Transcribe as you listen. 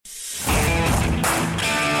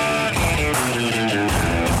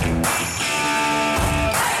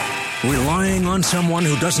Relying on someone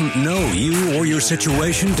who doesn't know you or your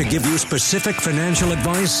situation to give you specific financial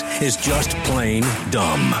advice is just plain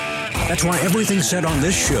dumb. That's why everything said on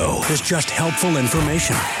this show is just helpful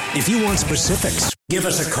information. If you want specifics, give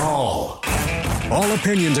us a call. All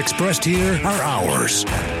opinions expressed here are ours.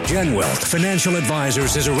 GenWealth Financial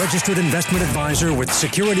Advisors is a registered investment advisor with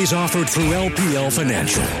securities offered through LPL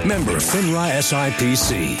Financial. Member FINRA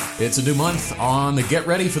SIPC. It's a new month on the Get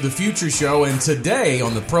Ready for the Future show, and today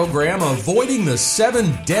on the program, avoiding the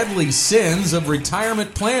 7 deadly sins of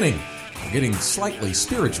retirement planning. We're getting slightly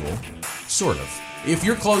spiritual, sort of. If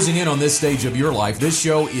you're closing in on this stage of your life, this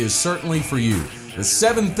show is certainly for you. The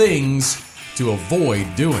 7 things to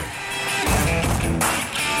avoid doing.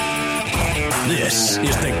 This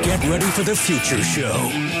is the Get Ready for the Future show.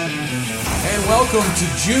 And welcome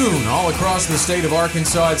to June. All across the state of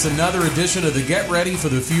Arkansas, it's another edition of the Get Ready for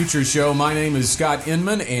the Future show. My name is Scott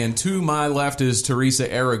Inman, and to my left is Teresa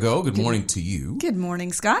Arago. Good morning to you. Good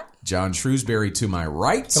morning, Scott. John Shrewsbury to my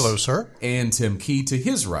right. Hello, sir. And Tim Key to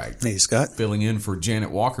his right. Hey, Scott. Filling in for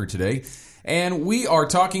Janet Walker today. And we are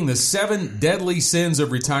talking the 7 deadly sins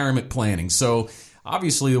of retirement planning. So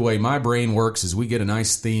obviously, the way my brain works is we get a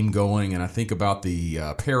nice theme going, and I think about the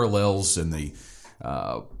parallels and the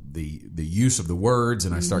use of the words,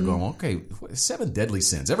 and I start going, okay, 7 deadly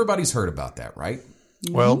sins. Everybody's heard about that, right?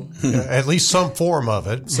 Well, at least some form of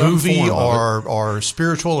it, or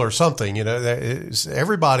spiritual or something. You know,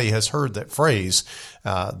 everybody has heard that phrase.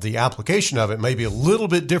 The application of it may be a little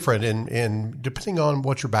bit different in depending on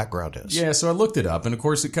what your background is. Yeah, so I looked it up, and of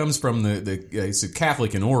course, it comes from it's a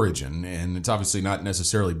Catholic in origin, and it's obviously not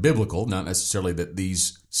necessarily biblical. Not necessarily that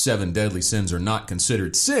these 7 deadly sins are not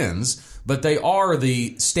considered sins, but they are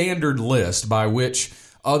the standard list by which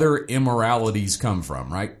other immoralities come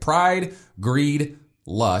from. Right? Pride, greed,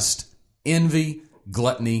 lust, envy,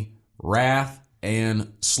 gluttony, wrath,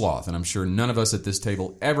 and sloth. And I'm sure none of us at this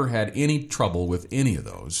table ever had any trouble with any of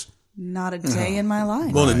those. Not a day in my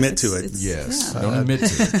life. Won't admit to it. Yes, don't admit to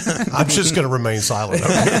it. I'm just going to remain silent.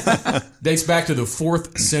 Dates back to the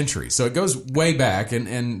 4th century. So it goes way back,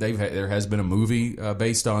 and there has been a movie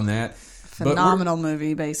based on that. Phenomenal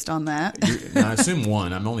movie based on that. I assume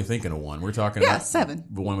one. I'm only thinking of one. We're talking about 7.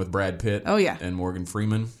 The one with Brad Pitt. Oh, yeah. And Morgan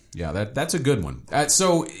Freeman. Yeah, that's a good one.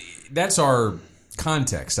 So that's our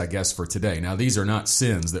context, I guess, for today. Now, these are not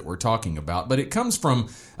sins that we're talking about, but it comes from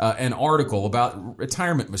an article about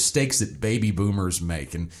retirement mistakes that baby boomers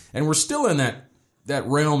make. And we're still in that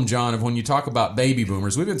realm, John, of when you talk about baby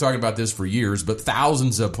boomers. We've been talking about this for years, but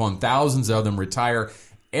thousands upon thousands of them retire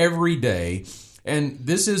every day. And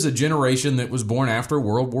this is a generation that was born after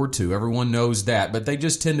World War II. Everyone knows that, but they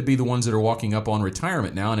just tend to be the ones that are walking up on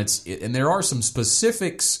retirement now. And there are some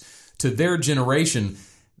specifics to their generation.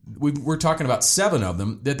 We're talking about 7 of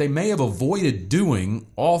them that they may have avoided doing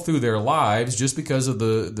all through their lives just because of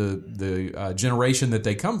the generation that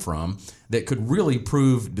they come from that could really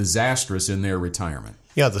prove disastrous in their retirement.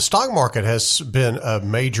 Yeah, the stock market has been a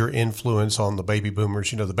major influence on the baby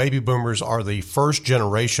boomers. You know, the baby boomers are the first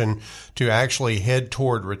generation to actually head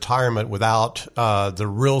toward retirement without the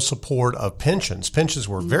real support of pensions. Pensions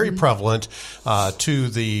were very prevalent to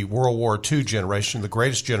the World War II generation, the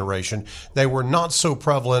greatest generation. They were not so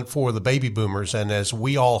prevalent for the baby boomers. And as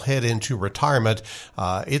we all head into retirement,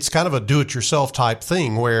 it's kind of a do-it-yourself type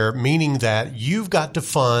thing meaning that you've got to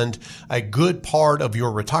fund a good part of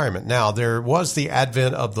your retirement. Now, there was the advent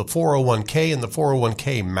of the 401k and the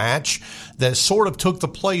 401k match that sort of took the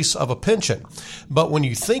place of a pension. But when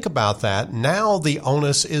you think about that, now the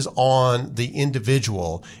onus is on the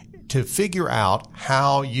individual to figure out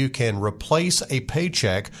how you can replace a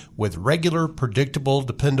paycheck with regular, predictable,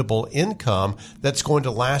 dependable income that's going to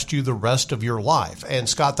last you the rest of your life. And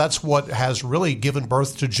Scott, that's what has really given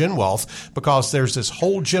birth to GenWealth, because there's this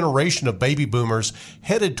whole generation of baby boomers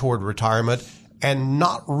headed toward retirement and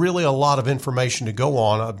not really a lot of information to go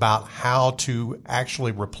on about how to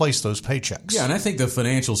actually replace those paychecks. Yeah, and I think the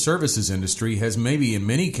financial services industry has maybe in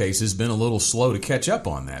many cases been a little slow to catch up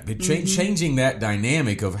on that. But changing that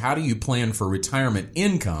dynamic of how do you plan for retirement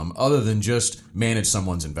income other than just manage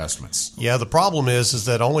someone's investments. Yeah, the problem is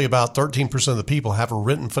that only about 13% of the people have a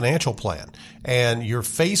written financial plan. And you're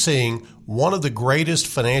facing one of the greatest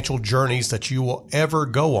financial journeys that you will ever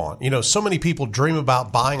go on. You know, so many people dream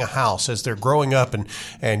about buying a house as they're growing up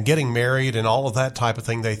and getting married and all of that type of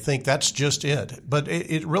thing. They think that's just it. But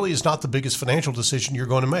it really is not the biggest financial decision you're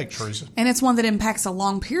going to make, Teresa. And it's one that impacts a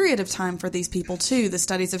long period of time for these people, too. The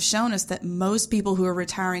studies have shown us that most people who are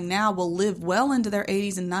retiring now will live well into their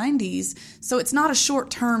 80s and 90s. So it's not a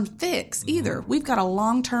short-term fix either. We've got a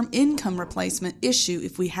long-term income replacement issue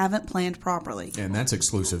if we haven't planned properly. And that's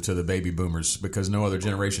exclusive to the baby boomers because no other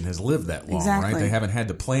generation has lived that long, Exactly. right? They haven't had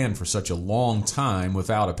to plan for such a long time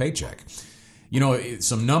without a paycheck. You know,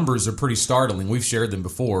 some numbers are pretty startling. We've shared them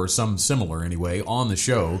before, some similar anyway, on the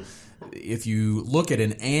show. If you look at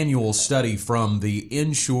an annual study from the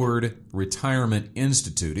Insured Retirement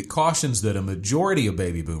Institute, it cautions that a majority of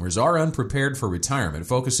baby boomers are unprepared for retirement,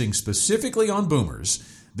 focusing specifically on boomers.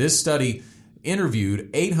 This study interviewed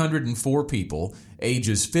 804 people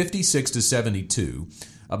ages 56 to 72.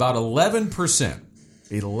 About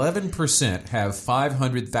 11% have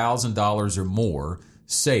 $500,000 or more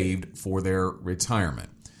saved for their retirement.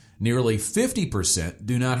 Nearly 50%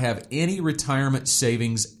 do not have any retirement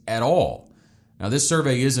savings at all. Now, this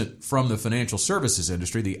survey isn't from the financial services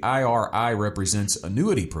industry. The IRI represents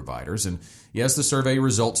annuity providers. And yes, the survey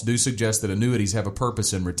results do suggest that annuities have a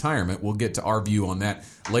purpose in retirement. We'll get to our view on that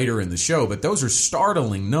later in the show. But those are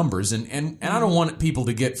startling numbers. And I don't want people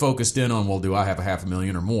to get focused in on, well, do I have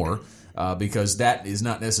 $500,000 or more? Because that is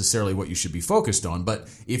not necessarily what you should be focused on. But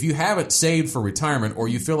if you haven't saved for retirement, or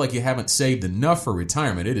you feel like you haven't saved enough for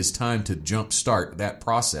retirement, it is time to jumpstart that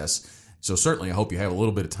process. So certainly I hope you have a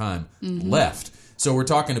little bit of time left. So we're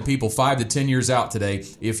talking to people 5 to 10 years out today.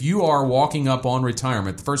 If you are walking up on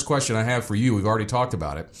retirement, the first question I have for you, we've already talked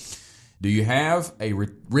about it. Do you have a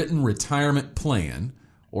written retirement plan,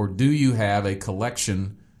 or do you have a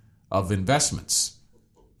collection of investments?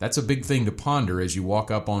 That's a big thing to ponder as you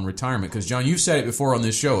walk up on retirement. Because, John, you've said it before on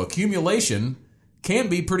this show, accumulation can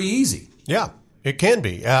be pretty easy. Yeah, it can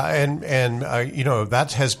be. You know,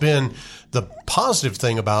 that has been the positive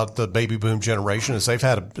thing about the baby boom generation is they've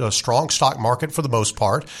had a strong stock market for the most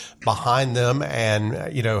part behind them,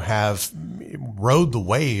 and, you know, have rode the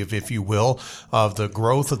wave, if you will, of the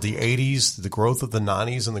growth of the 80s, the growth of the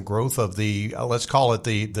 90s, and the growth of the, let's call it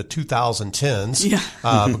the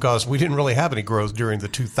 2010s, because we didn't really have any growth during the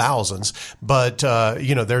 2000s. But,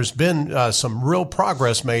 you know, there's been some real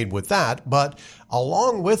progress made with that. But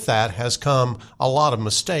along with that has come a lot of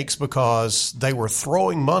mistakes because they were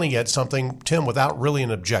throwing money at something, Tim, without really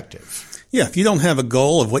an objective. Yeah, if you don't have a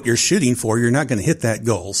goal of what you're shooting for, you're not going to hit that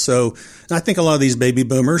goal. So I think a lot of these baby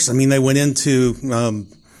boomers, I mean, they went into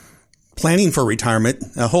planning for retirement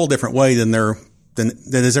a whole different way than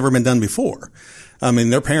has ever been done before. I mean,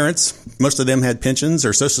 their parents, most of them had pensions,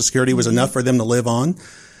 or Social Security was enough for them to live on.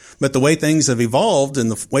 But the way things have evolved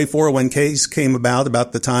and the way 401ks came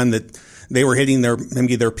about the time that they were hitting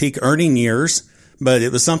maybe their peak earning years, but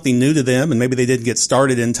it was something new to them, and maybe they didn't get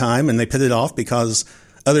started in time, and they put it off because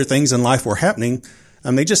other things in life were happening.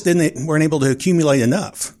 They just weren't able to accumulate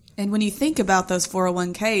enough. And when you think about those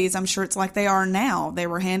 401ks, I'm sure it's like they are now. They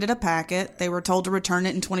were handed a packet. They were told to return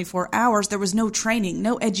it in 24 hours. There was no training,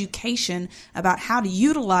 no education about how to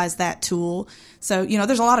utilize that tool. So, you know,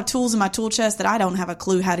 there's a lot of tools in my tool chest that I don't have a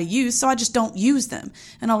clue how to use, so I just don't use them.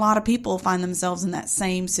 And a lot of people find themselves in that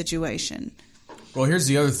same situation. Well, here's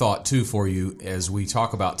the other thought, too, for you as we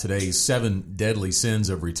talk about today's 7 deadly sins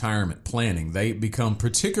of retirement planning. They become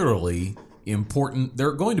particularly important.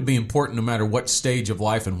 They're going to be important no matter what stage of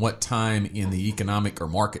life and what time in the economic or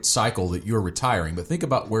market cycle that you're retiring. But think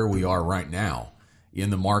about where we are right now in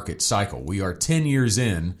the market cycle. We are 10 years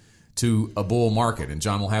in to a bull market. And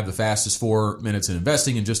John will have the fastest 4 minutes in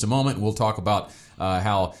investing in just a moment. We'll talk about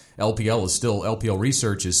how LPL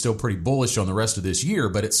research is still pretty bullish on the rest of this year.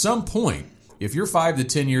 But at some point, if you're 5 to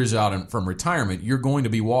 10 years out from retirement, you're going to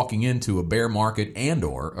be walking into a bear market and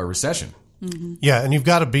or a recession. Mm-hmm. Yeah, and you've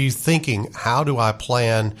got to be thinking, how do I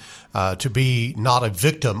plan to be not a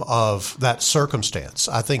victim of that circumstance?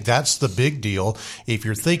 I think that's the big deal. If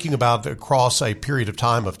you're thinking about across a period of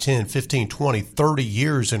time of 10, 15, 20, 30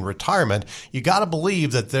 years in retirement, you got to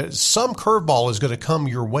believe that some curveball is going to come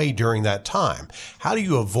your way during that time. How do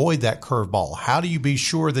you avoid that curveball? How do you be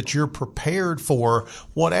sure that you're prepared for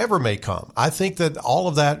whatever may come? I think that all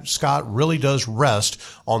of that, Scott, really does rest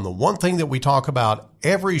on the one thing that we talk about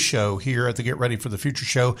every show here at the Get Ready for the Future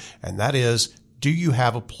show, and that is, do you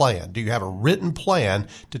have a plan? Do you have a written plan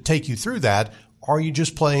to take you through that? Or are you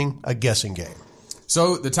just playing a guessing game?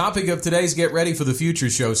 So the topic of today's Get Ready for the Future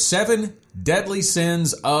show, 7 deadly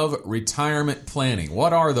sins of retirement planning.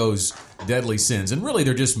 What are those deadly sins? And really,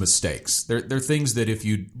 they're just mistakes. They're things that if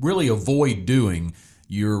you really avoid doing,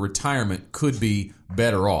 your retirement could be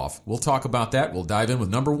better off. We'll talk about that. We'll dive in with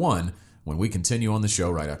number 1 when we continue on the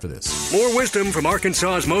show right after this. More wisdom from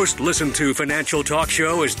Arkansas's most listened to financial talk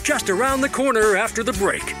show is just around the corner after the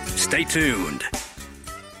break. Stay tuned.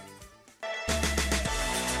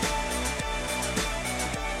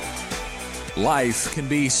 Life can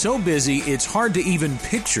be so busy it's hard to even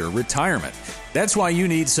picture retirement. That's why you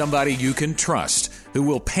need somebody you can trust who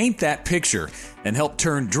will paint that picture and help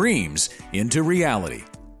turn dreams into reality.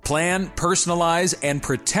 Plan, personalize, and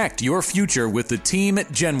protect your future with the team at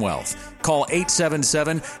GenWealth. Call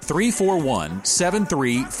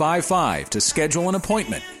 877-341-7355 to schedule an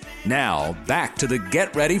appointment. Now, back to the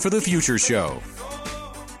Get Ready for the Future show.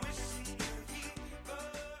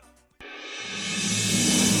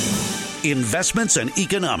 Investments and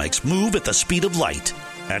economics move at the speed of light,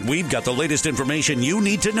 and we've got the latest information you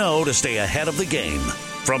need to know to stay ahead of the game.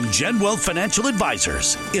 From GenWealth Financial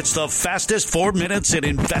Advisors, it's the fastest 4 minutes in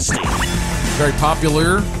investing. Very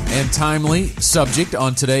popular and timely subject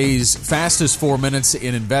on today's fastest 4 minutes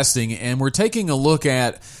in investing, and we're taking a look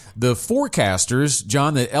at the forecasters,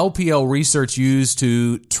 John, that LPL Research used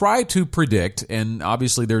to try to predict, and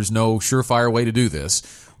obviously there's no surefire way to do this,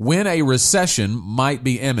 when a recession might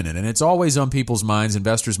be imminent. And it's always on people's minds,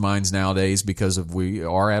 investors' minds nowadays, because of we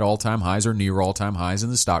are at all-time highs or near all-time highs in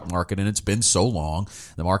the stock market, and it's been so long.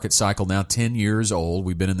 The market cycle now 10 years old.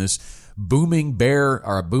 We've been in this booming bear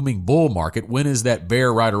or a booming bull market. When is that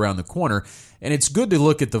bear right around the corner? And it's good to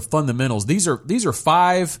look at the fundamentals. These are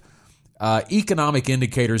five economic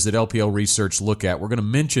indicators that LPL Research look at. We're going to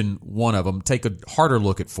mention one of them, take a harder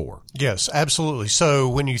look at four. Yes, absolutely. So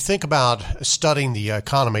when you think about studying the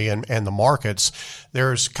economy and the markets,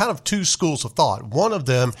 there's kind of two schools of thought. One of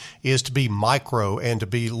them is to be micro and to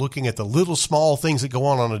be looking at the little small things that go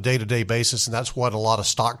on a day-to-day basis, and that's what a lot of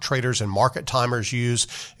stock traders and market timers use,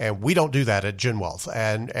 and we don't do that at GenWealth.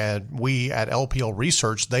 And we at LPL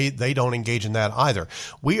Research, they don't engage in that either.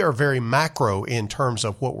 We are very macro in terms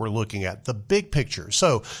of what we're looking at, the big picture.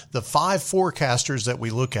 So the five forecasters that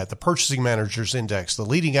we look at, the Purchasing Managers Index, the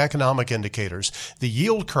leading economic indicators, the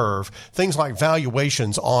yield curve, things like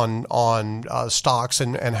valuations on stocks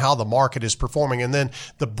and how the market is performing, and then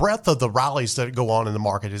the breadth of the rallies that go on in the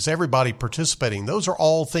market. Is everybody participating? Those are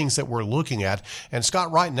all things that we're looking at. And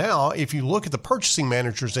Scott, right now, if you look at the Purchasing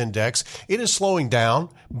Managers Index, it is slowing down,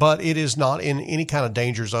 but it is not in any kind of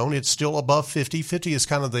danger zone. It's still above 50. 50 is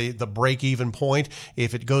kind of the break-even point.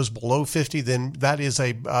 If it goes below 50, then that is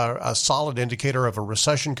a solid indicator of a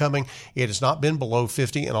recession coming. It has not been below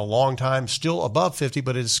 50 in a long time, still above 50,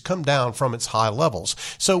 but it has come down from its high levels.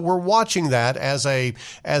 So we're watching that as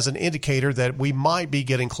an indicator that we might be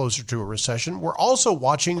getting closer to a recession. We're also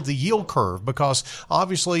watching the yield curve, because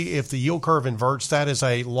obviously if the yield curve inverts, that is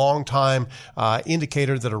a long time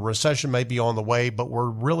indicator that a recession may be on the way, but we're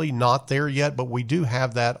really not there yet, but we do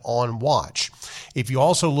have that on watch. If you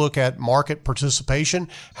also look at market participation,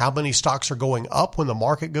 how many stocks are going up when the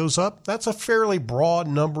market goes up, that's a fairly broad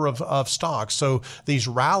number of stocks. So these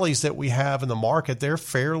rallies that we have in the market, they're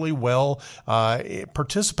fairly well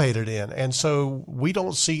participated in. And so we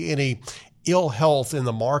don't see any ill health in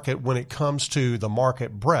the market when it comes to the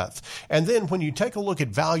market breadth. And then when you take a look at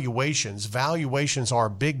valuations are a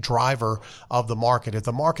big driver of the market. If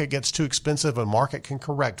the market gets too expensive, a market can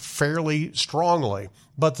correct fairly strongly.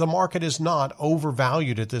 But the market is not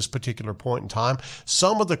overvalued at this particular point in time.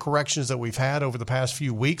 Some of the corrections that we've had over the past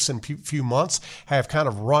few weeks and few months have kind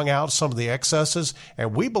of wrung out some of the excesses,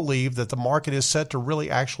 and we believe that the market is set to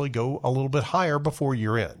really actually go a little bit higher before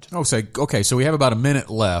year end. Okay, so we have about a minute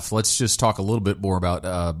left. Let's just talk a little bit more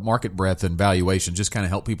about market breadth and valuation, just kind of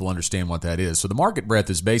help people understand what that is. So the market breadth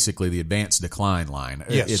is basically the advanced decline line.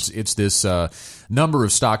 Yes. It's this number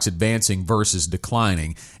of stocks advancing versus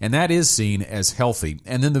declining, and that is seen as healthy.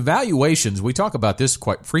 And then the valuations, we talk about this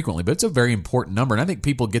quite frequently, but it's a very important number. And I think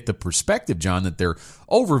people get the perspective, John, that they're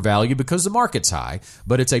overvalued because the market's high,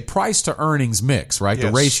 but it's a price to earnings mix, right? Yes.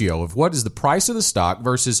 The ratio of what is the price of the stock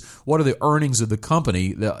versus what are the earnings of the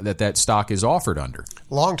company that stock is offered under.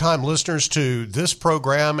 Longtime listeners to this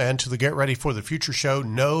program and to the Get Ready for the Future show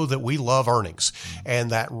know that we love earnings. And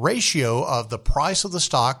that ratio of the price of the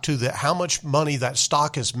stock to how much money that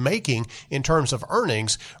stock is making in terms of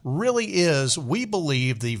earnings really is, we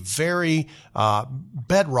believe, the very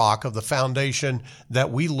bedrock of the foundation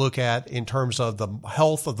that we look at in terms of the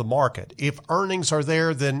health of the market. If earnings are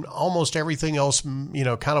there, then almost everything else,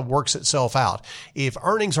 kind of works itself out. If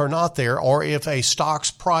earnings are not there, or if a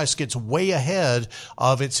stock's price gets way ahead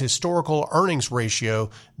of its historical earnings ratio,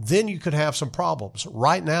 then you could have some problems.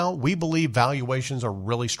 Right now, we believe valuations are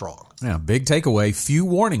really strong. Yeah, big takeaway, few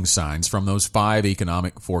warning signs from those five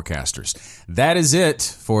economic forecasters. That is it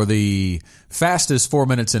for the fastest 4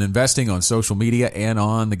 minutes in investing on social media and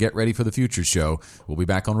on the Get Ready for the Future show. We'll be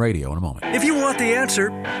back on radio in a moment. If you want the answer,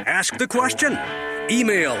 ask the question.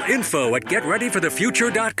 Email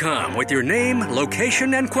info@getreadyforthefuture.com with your name,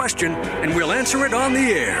 location, and question, and we'll answer it on the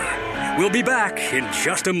air. We'll be back in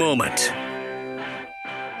just a moment.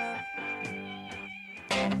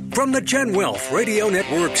 From the GenWealth Radio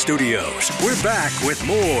Network studios, we're back with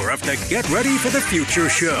more of the Get Ready for the Future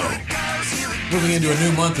show. Moving into a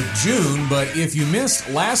new month of June, but if you missed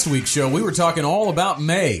last week's show, we were talking all about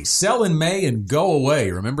May. Sell in May and go away.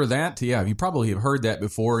 Remember that? Yeah, you probably have heard that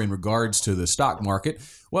before in regards to the stock market.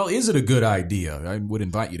 Well, is it a good idea? I would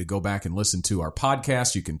invite you to go back and listen to our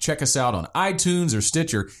podcast. You can check us out on iTunes or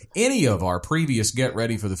Stitcher. Any of our previous Get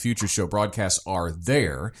Ready for the Future show broadcasts are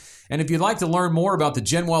there. And if you'd like to learn more about the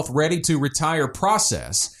GenWealth Ready to Retire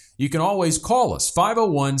process, you can always call us,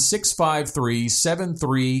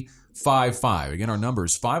 501-653-7355. Again, our number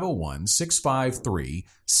is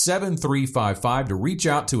 501-653-7355 to reach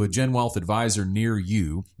out to a GenWealth advisor near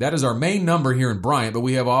you. That is our main number here in Bryant, but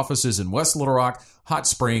we have offices in West Little Rock, Hot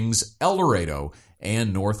Springs, El Dorado,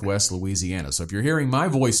 and Northwest Louisiana. So if you're hearing my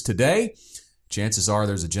voice today, chances are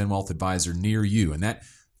there's a GenWealth advisor near you. And that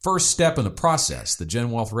first step in the process, the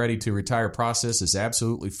GenWealth Ready to Retire process, is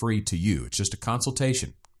absolutely free to you. It's just a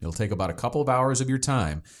consultation. It'll take about a couple of hours of your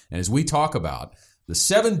time. And as we talk about the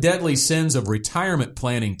 7 deadly sins of retirement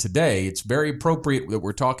planning today, it's very appropriate that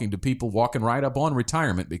we're talking to people walking right up on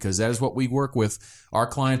retirement, because that is what we work with our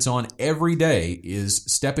clients on every day, is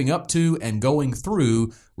stepping up to and going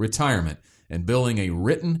through retirement and building a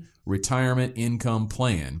written retirement income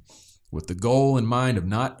plan with the goal in mind of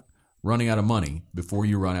not running out of money before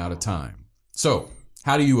you run out of time. So,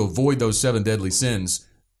 how do you avoid those 7 deadly sins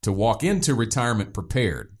to walk into retirement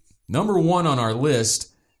prepared? Number 1 on our list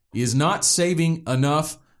is not saving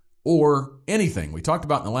enough or anything. We talked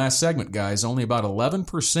about in the last segment, guys, only about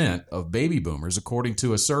 11% of baby boomers, according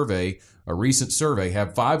to a recent survey,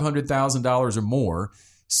 have $500,000 or more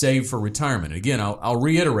saved for retirement. Again, I'll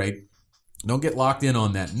reiterate, don't get locked in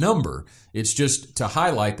on that number. It's just to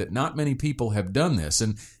highlight that not many people have done this.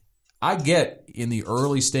 And I get in the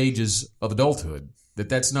early stages of adulthood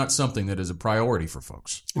that's not something that is a priority for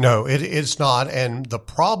folks. No, it's not. And the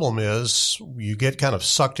problem is you get kind of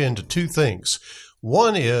sucked into 2 things.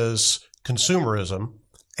 One is consumerism,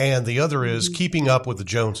 and the other is keeping up with the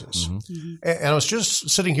Joneses. Mm-hmm. And I was just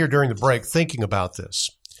sitting here during the break thinking about this.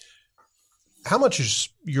 How much is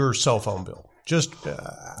your cell phone bill? Just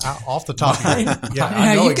off the top of your head.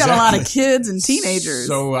 Yeah, you've got a lot of kids and teenagers.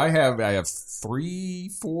 So I have 3,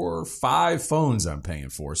 4, 5 phones I'm paying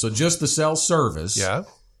for. So just the cell service. Yeah.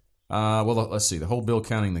 Well, let's see. The whole bill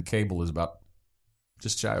counting the cable is about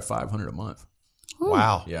just shy of $500 a month.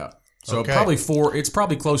 Wow. Yeah. So okay. It's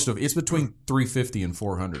probably close to, it's between $350 and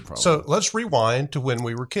 $400 probably. So let's rewind to when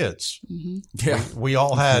we were kids. Mm-hmm. Yeah. We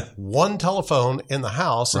all had one telephone in the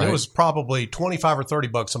house, and It was probably $25 or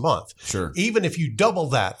 $30 a month. Sure. Even if you double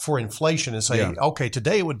that for inflation and say, okay,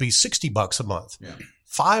 today it would be $60 a month. Yeah.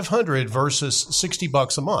 500 versus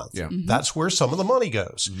 $60 a month. Yeah. Mm-hmm. That's where some of the money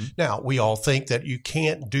goes. Mm-hmm. Now, we all think that you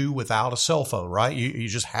can't do without a cell phone, right? You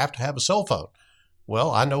just have to have a cell phone.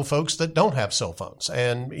 Well, I know folks that don't have cell phones,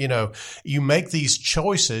 and you make these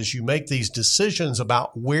choices, you make these decisions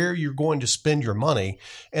about where you're going to spend your money.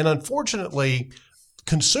 And unfortunately,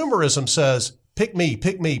 consumerism says, pick me,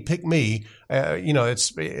 pick me, pick me.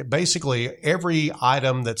 It's basically every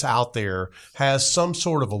item that's out there has some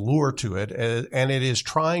sort of allure to it, and it is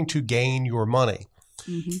trying to gain your money.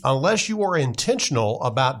 Mm-hmm. Unless you are intentional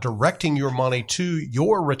about directing your money to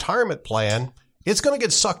your retirement plan, it's going to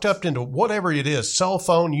get sucked up into whatever it is, cell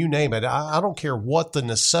phone, you name it. I don't care what the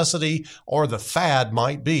necessity or the fad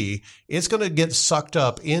might be. It's going to get sucked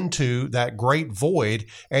up into that great void,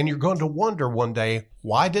 and you're going to wonder one day,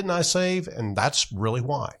 why didn't I save? And that's really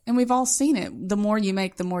why. And we've all seen it. The more you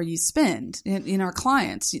make, the more you spend. In our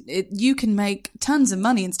clients, you can make tons of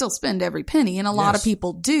money and still spend every penny, and a lot of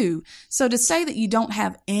people do. So to say that you don't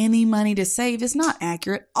have any money to save is not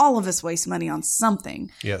accurate. All of us waste money on something.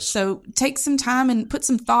 Yes. So take some time and put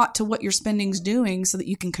some thought to what your spending's doing so that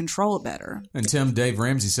you can control it better. And Tim, Dave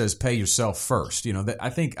Ramsey says, pay yourself first. I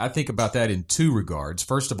think about that in 2 regards.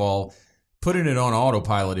 First of all, putting it on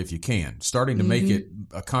autopilot if you can, starting to make it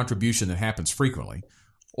a contribution that happens frequently.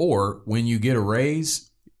 Or when you get a raise,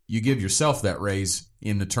 you give yourself that raise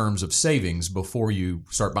in the terms of savings before you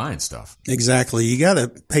start buying stuff. Exactly. You got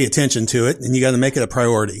to pay attention to it, and you got to make it a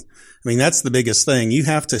priority. I mean, that's the biggest thing. You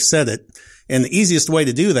have to set it. And the easiest way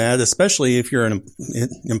to do that, especially if you're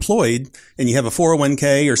employed and you have a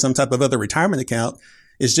 401k or some type of other retirement account,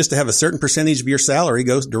 is just to have a certain percentage of your salary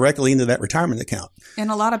goes directly into that retirement account.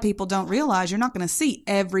 And a lot of people don't realize you're not going to see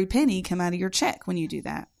every penny come out of your check when you do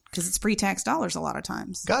that, because it's pre-tax dollars a lot of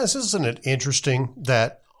times. Guys, isn't it interesting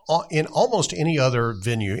that in almost any other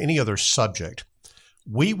venue, any other subject,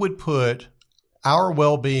 we would put our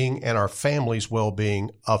well-being and our family's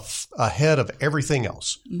well-being ahead of everything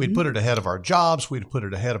else. Mm-hmm. We'd put it ahead of our jobs. We'd put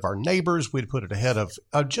it ahead of our neighbors. We'd put it ahead of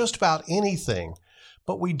just about anything.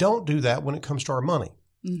 But we don't do that when it comes to our money.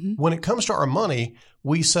 When it comes to our money,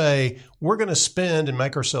 we say we're going to spend and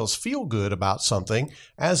make ourselves feel good about something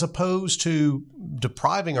as opposed to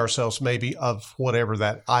depriving ourselves maybe of whatever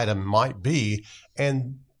that item might be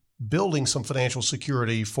and building some financial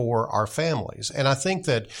security for our families. And I think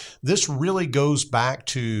that this really goes back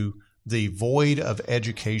to the void of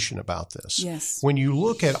education about this. Yes. When you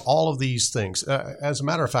look at all of these things, as a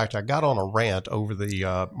matter of fact, I got on a rant over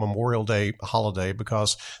the Memorial Day holiday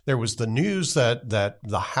because there was the news that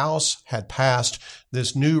the House had passed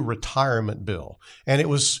this new retirement bill. And it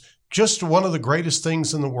was just one of the greatest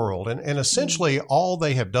things in the world. And essentially all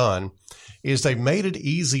they have done is they've made it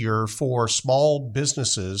easier for small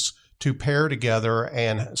businesses to pair together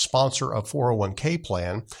and sponsor a 401k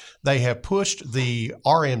plan. They have pushed the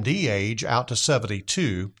RMD age out to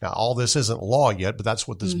 72. Now, all this isn't law yet, but that's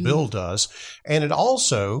what this bill does. And it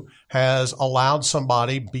also has allowed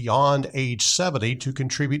somebody beyond age 70 to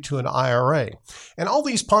contribute to an IRA. And all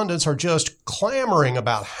these pundits are just clamoring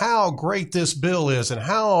about how great this bill is and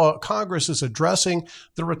how Congress is addressing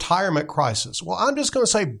the retirement crisis. Well, I'm just going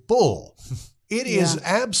to say bull. It is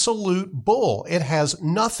absolute bull. It has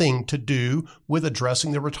nothing to do with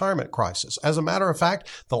addressing the retirement crisis. As a matter of fact,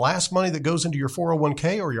 the last money that goes into your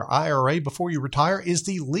 401k or your IRA before you retire is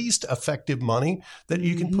the least effective money that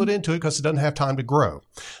you can put into it because it doesn't have time to grow.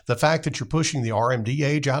 The fact that you're pushing the RMD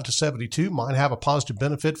age out to 72 might have a positive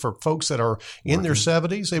benefit for folks that are in their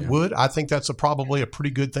 70s. It would. I think that's probably a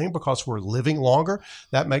pretty good thing because we're living longer.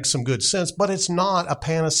 That makes some good sense, but it's not a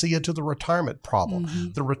panacea to the retirement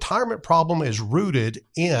problem. The retirement problem is rooted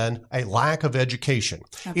in a lack of education.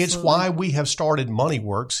 Absolutely. It's why we have started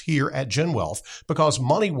MoneyWorks here at GenWealth, because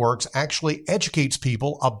MoneyWorks actually educates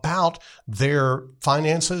people about their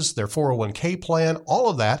finances, their 401k plan, all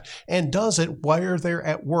of that, and does it while they're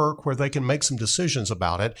at work where they can make some decisions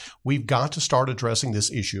about it. We've got to start addressing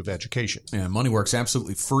this issue of education. Yeah, MoneyWorks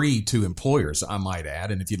absolutely free to employers, I might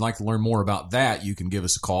add. And if you'd like to learn more about that, you can give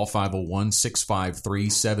us a call,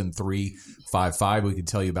 501-653-7355. We can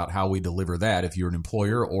tell you about how we deliver that. If you're an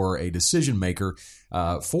employer or a decision maker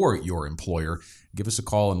for your employer, give us a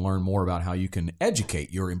call and learn more about how you can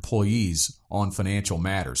educate your employees on financial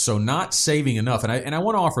matters. So not saving enough. And I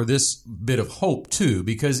want to offer this bit of hope too,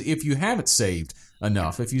 because if you haven't saved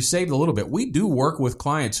enough, if you saved a little bit, we do work with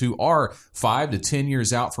clients who are 5 to 10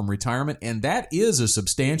 years out from retirement, and that is a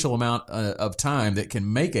substantial amount of time that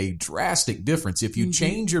can make a drastic difference. If you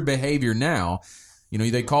change your behavior now, you know,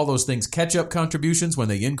 they call those things catch-up contributions when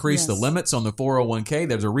they increase the limits on the 401k.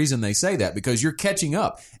 There's a reason they say that, because you're catching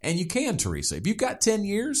up. And you can, Teresa. If you've got 10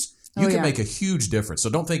 years, you can make a huge difference. So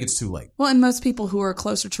don't think it's too late. Well, and most people who are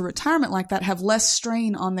closer to retirement like that have less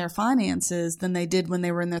strain on their finances than they did when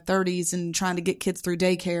they were in their 30s and trying to get kids through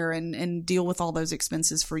daycare and deal with all those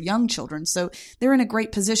expenses for young children. So they're in a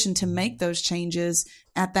great position to make those changes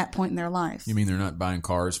at that point in their life. You mean they're not buying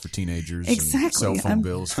cars for teenagers exactly. and cell phone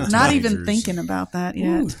bills for not teenagers? even thinking about that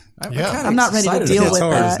yet. Ooh, I'm not ready to deal with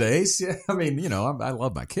that. Days. Yeah, I mean, you know, I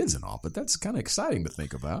love my kids and all, but that's kind of exciting to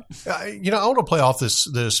think about. You know, I want to play off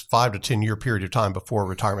this 5 to 10 year period of time before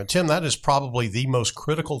retirement. Tim, that is probably the most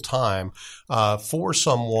critical time for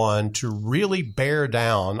someone to really bear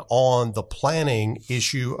down on the planning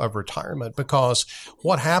issue of retirement, because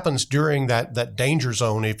what happens during that danger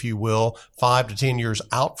zone, if you will, 5 to 10 years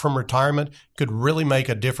out from retirement could really make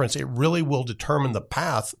a difference. It really will determine the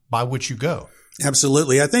path by which you go.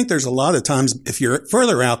 Absolutely. I think there's a lot of times if you're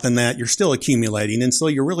further out than that, you're still accumulating. And so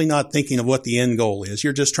you're really not thinking of what the end goal is.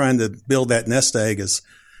 You're just trying to build that nest egg as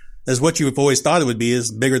what you've always thought it would be,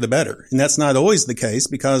 is bigger the better. And that's not always the case,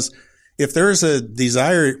 because if there's a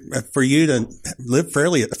desire for you to live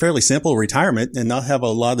a fairly simple retirement and not have a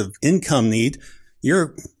lot of income need,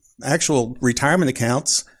 your actual retirement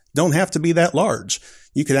accounts don't have to be that large.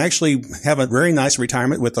 You could actually have a very nice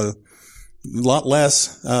retirement with a lot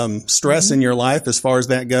less stress in your life as far as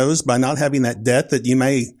that goes, by not having that debt that you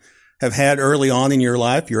may have had early on in your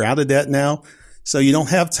life. You're out of debt now, so you don't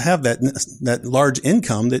have to have that large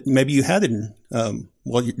income that maybe you had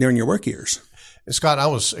during your work years. Scott, I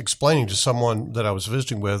was explaining to someone that I was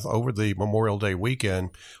visiting with over the Memorial Day weekend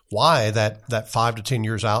why that 5 to 10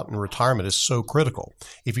 years out in retirement is so critical.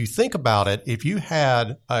 If you think about it, if you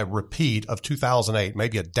had a repeat of 2008,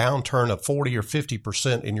 maybe a downturn of 40 or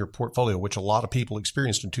 50% in your portfolio, which a lot of people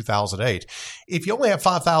experienced in 2008, if you only have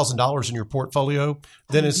 $5,000 in your portfolio,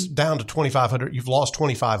 then it's down to $2,500. You've lost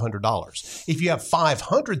 $2,500. If you have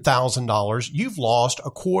 $500,000, you've lost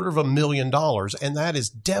 $250,000, and that is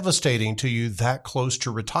devastating to you that close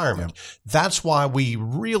to retirement. Yeah. That's why we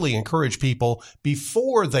really encourage people,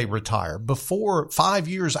 before they they retire, before 5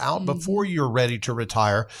 years out, before you're ready to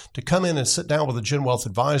retire, to come in and sit down with a GenWealth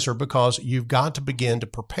advisor, because you've got to begin to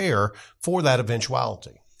prepare for that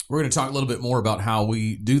eventuality. We're going to talk a little bit more about how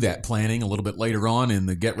we do that planning a little bit later on in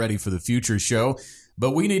the Get Ready for the Future show.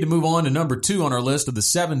 But we need to move on to number 2 on our list of the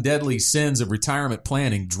 7 deadly sins of retirement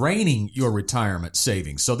planning, draining your retirement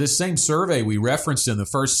savings. So this same survey we referenced in the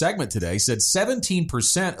first segment today said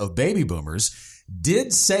 17% of baby boomers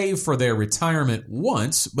did save for their retirement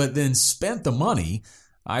once, but then spent the money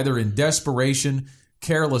either in desperation,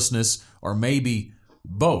 carelessness, or maybe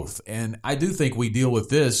both. And I do think we deal with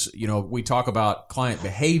this. You know, we talk about client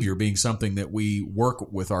behavior being something that we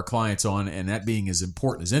work with our clients on, and that being as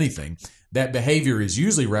important as anything. That behavior is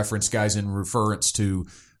usually referenced, guys, in reference to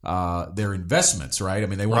their investments, right? I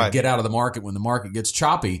mean, they want to get out of the market when the market gets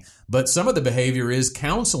choppy, but some of the behavior is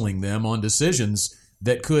counseling them on decisions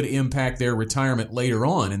that could impact their retirement later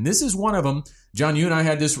on. And this is one of them. John, you and I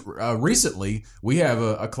had this recently. We have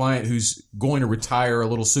a client who's going to retire a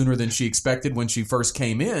little sooner than she expected when she first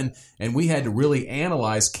came in, and we had to really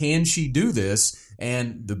analyze, can she do this?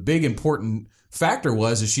 And the big important factor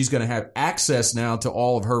was, is she's going to have access now to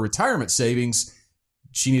all of her retirement savings.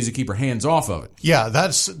 She needs to keep her hands off of it. Yeah,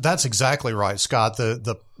 that's exactly right, Scott.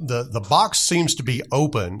 The box seems to be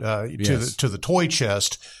open to the toy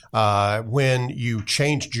chest when you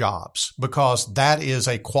change jobs, because that is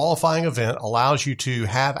a qualifying event, allows you to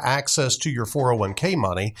have access to your 401k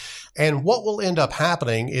money. And what will end up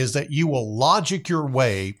happening is that you will logic your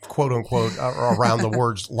way, quote unquote, around the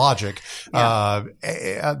words logic,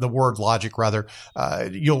 the word logic rather.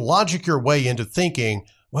 You'll logic your way into thinking,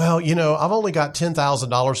 well, you know, I've only got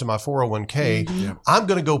 $10,000 in my 401k. I'm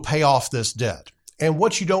going to go pay off this debt. And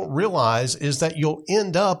what you don't realize is that you'll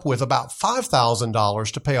end up with about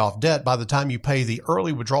 $5,000 to pay off debt by the time you pay the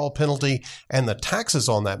early withdrawal penalty and the taxes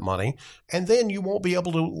on that money. And then you won't be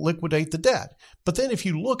able to liquidate the debt. But then if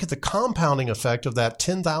you look at the compounding effect of that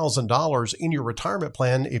 $10,000 in your retirement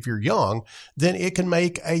plan, if you're young, then it can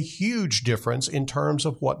make a huge difference in terms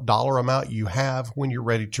of what dollar amount you have when you're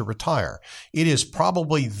ready to retire. It is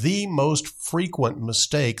probably the most frequent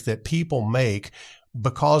mistake that people make,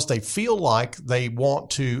 because they feel like they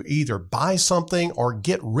want to either buy something or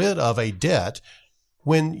get rid of a debt,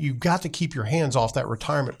 when you've got to keep your hands off that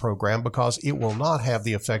retirement program, because it will not have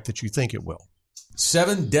the effect that you think it will.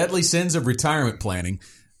 7 deadly sins of retirement planning.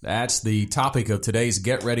 That's the topic of today's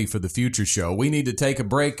Get Ready for the Future show. We need to take a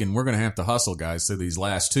break, and we're going to have to hustle, guys, through these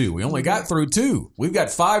last 2. We only got through 2. We've got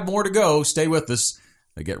 5 more to go. Stay with us.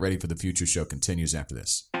 The Get Ready for the Future show continues after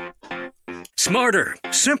this. Smarter,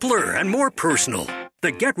 simpler, and more personal.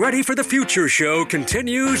 The Get Ready for the Future show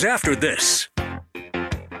continues after this.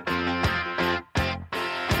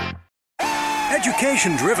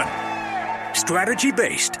 Education-driven,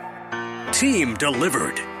 strategy-based,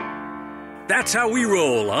 team-delivered. That's how we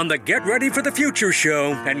roll on the Get Ready for the Future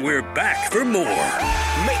show, and we're back for more.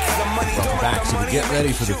 Welcome back to the Get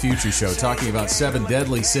Ready for the Future show, talking about 7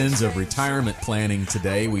 deadly sins of retirement planning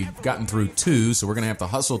today. We've gotten through 2, so we're going to have to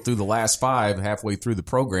hustle through the last 5 halfway through the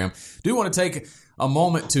program. Do want to take a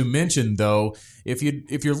moment to mention, though, if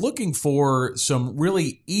you're looking for some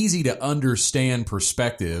really easy to understand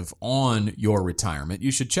perspective on your retirement,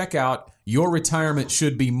 you should check out Your Retirement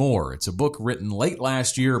Should Be More. It's a book written late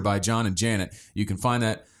last year by John and Janet. You can find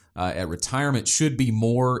that at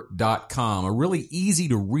retirementshouldbemore.com. A really easy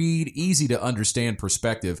to read, easy to understand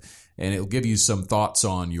perspective, and it'll give you some thoughts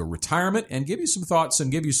on your retirement and give you some thoughts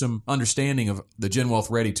and give you some understanding of the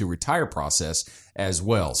GenWealth Ready to Retire process as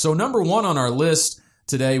well. So number 1 on our list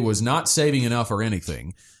today was not saving enough or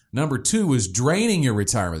anything. Number 2 was draining your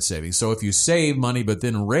retirement savings. So if you save money but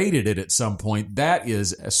then raided it at some point, that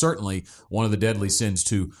is certainly one of the deadly sins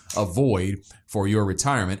to avoid for your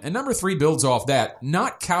retirement. And number 3 builds off that,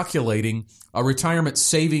 not calculating a retirement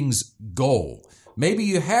savings goal. Maybe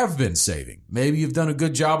you have been saving. Maybe you've done a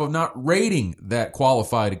good job of not raiding that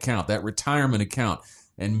qualified account, that retirement account,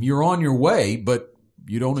 and you're on your way, but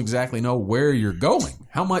you don't exactly know where you're going.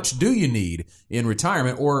 How much do you need in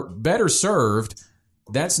retirement? Or better served,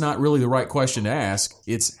 that's not really the right question to ask.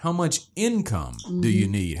 It's how much income do you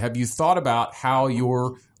need? Have you thought about how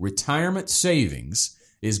your retirement savings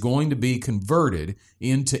is going to be converted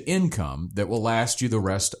into income that will last you the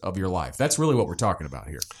rest of your life? That's really what we're talking about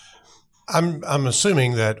here. I'm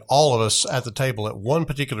assuming that all of us at the table at one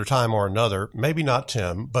particular time or another, maybe not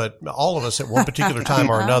Tim, but all of us at one particular time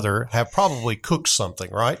or another have probably cooked something,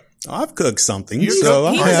 right? I've cooked something. He was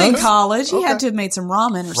in college. He had to have made some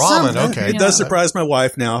ramen or something. Okay. It does surprise my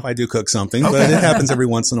wife now if I do cook something, but it happens every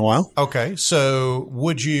once in a while. Okay. So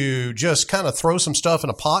would you just kind of throw some stuff in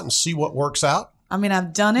a pot and see what works out? I mean,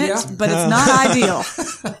 I've done it, Yeah. but it's not ideal.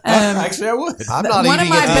 Actually, I would. I'm not One of eating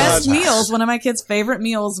my it best too much. meals, one of my kids' favorite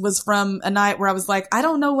meals was from a night where I was like, I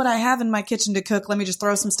don't know what I have in my kitchen to cook. Let me just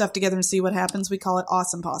throw some stuff together and see what happens. We call it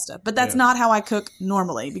awesome pasta. But that's not how I cook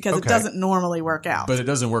normally because it doesn't normally work out. But it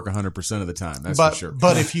doesn't work 100% of the time. That's But for sure.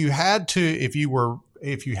 but if you had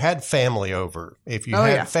family over, if you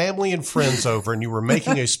had family and friends over, and you were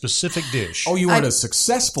making a specific dish. Oh, you were at a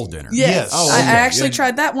successful dinner. Yes. Oh, I okay. actually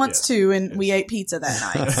tried that once too, and we ate pizza that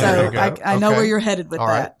night. There So you go. I know Okay. where you're headed with All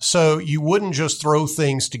that. right. So you wouldn't just throw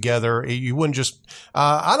things together. You wouldn't just,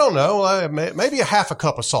 I don't know, maybe a half a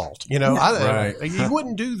cup of salt. You know, Right. You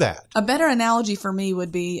wouldn't do that. A better analogy for me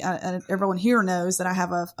would be, everyone here knows that I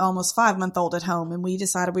have a almost 5-month-old at home, and we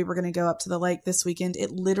decided we were going to go up to the lake this weekend.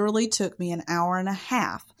 It literally took me an hour and a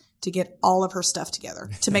half to get all of her stuff together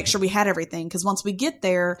to make sure we had everything. Because once we get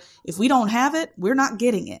there, if we don't have it, we're not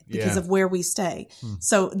getting it because of where we stay.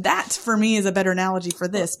 So that for me is a better analogy for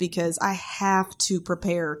this because I have to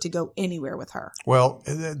prepare to go anywhere with her. Well,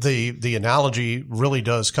 the analogy really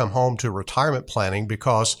does come home to retirement planning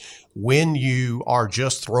because when you are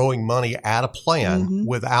just throwing money at a plan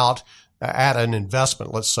without at an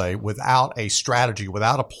investment, let's say, without a strategy,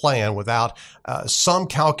 without a plan, without some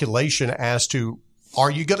calculation as to are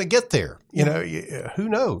you going to get there? You know, who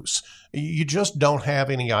knows? You just don't have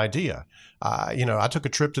any idea. I took a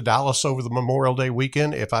trip to Dallas over the Memorial Day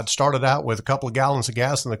weekend. If I'd started out with a couple of gallons of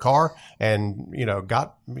gas in the car and,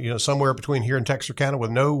 got, somewhere between here and Texarkana with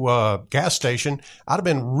no gas station, I'd have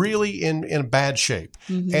been really in bad shape.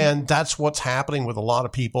 And that's what's happening with a lot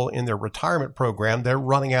of people in their retirement program. They're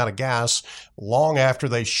running out of gas long after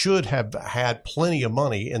they should have had plenty of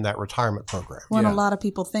money in that retirement program. When a lot of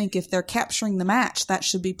people think if they're capturing the match, that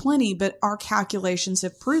should be plenty, but our calculations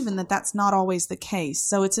have proven that that's not always the case.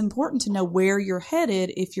 So it's important to know where you're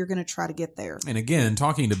headed if you're going to try to get there. And again,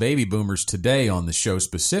 talking to baby boomers today on the show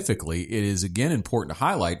specifically, it is again important to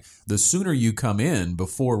highlight the sooner you come in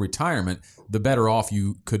before retirement, the better off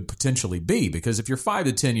you could potentially be. Because if you're 5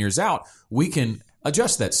 to 10 years out, we can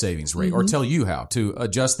adjust that savings rate or tell you how to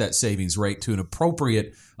adjust that savings rate to an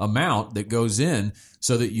appropriate amount that goes in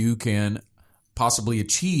so that you can possibly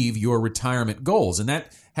achieve your retirement goals. And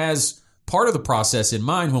that has part of the process in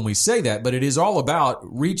mind when we say that, but it is all about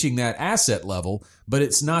reaching that asset level, but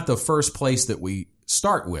it's not the first place that we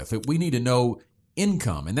start with. We need to know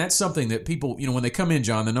income. And that's something that people, when they come in,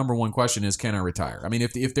 John, the number one question is, can I retire? I mean,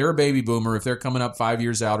 if they're a baby boomer, if they're coming up 5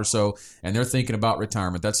 years out or so, and they're thinking about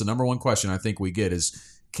retirement, that's the number one question I think we get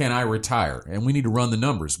is, can I retire? And we need to run the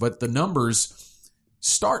numbers. But the numbers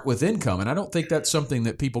start with income. And I don't think that's something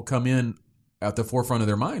that people come in at the forefront of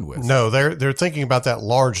their mind with. No, they're thinking about that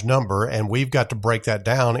large number, and we've got to break that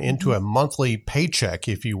down into a monthly paycheck,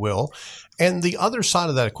 if you will. And the other side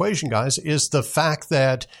of that equation, guys, is the fact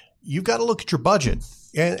that you've got to look at your budget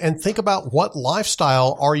and think about what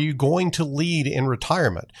lifestyle are you going to lead in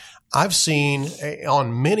retirement. I've seen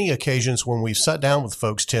on many occasions when we've sat down with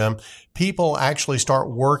folks, Tim, people actually start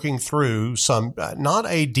working through some, not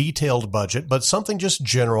a detailed budget, but something just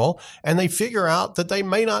general. And they figure out that they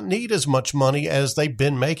may not need as much money as they've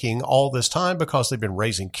been making all this time because they've been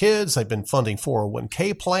raising kids. They've been funding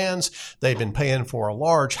 401k plans. They've been paying for a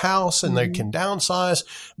large house and they can downsize.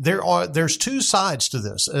 There's two sides to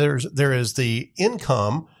this. There is the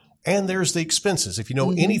income and there's the expenses. If you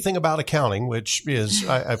know anything about accounting, which is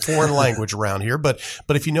a foreign language around here, but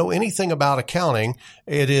if you know anything about accounting,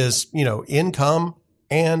 it is, income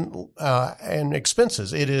and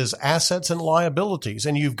expenses. It is assets and liabilities,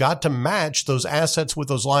 and you've got to match those assets with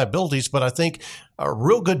those liabilities. But I think a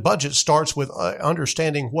real good budget starts with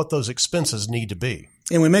understanding what those expenses need to be.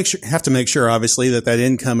 And we have to make sure, obviously, that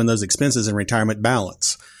income and those expenses in retirement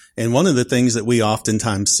balance. And one of the things that we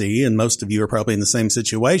oftentimes see, and most of you are probably in the same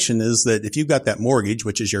situation, is that if you've got that mortgage,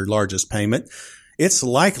 which is your largest payment, it's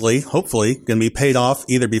likely, hopefully, going to be paid off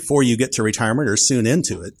either before you get to retirement or soon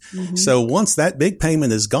into it. So once that big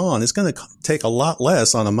payment is gone, it's going to take a lot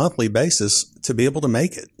less on a monthly basis to be able to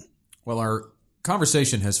make it. Well, our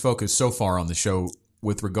conversation has focused so far on the show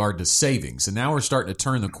with regard to savings, and now we're starting to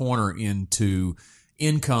turn the corner into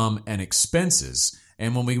income and expenses.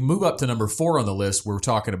 And when we move up to number 4 on the list, we're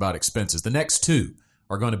talking about expenses. The next 2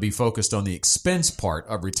 are going to be focused on the expense part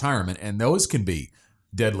of retirement, and those can be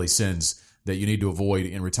deadly sins that you need to avoid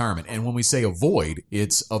in retirement. And when we say avoid,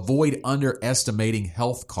 it's avoid underestimating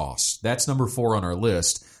health costs. That's number 4 on our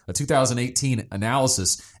list. A 2018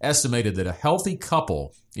 analysis estimated that a healthy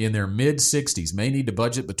couple in their mid-60s may need to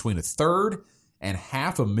budget between $1/3 and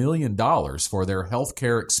 $500,000 for their health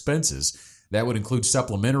care expenses. That would include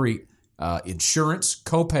supplementary insurance,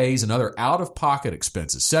 co-pays, and other out-of-pocket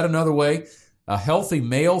expenses. Said another way, A healthy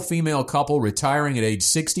male-female couple retiring at age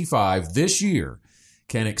 65 this year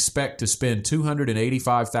can expect to spend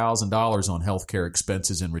 $285,000 on healthcare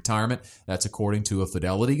expenses in retirement. That's according to a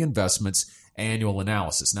Fidelity Investments annual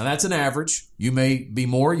analysis. Now, that's an average. You may be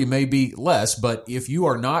more, you may be less, but if you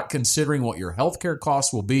are not considering what your healthcare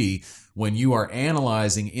costs will be when you are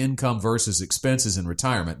analyzing income versus expenses in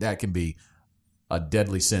retirement, that can be a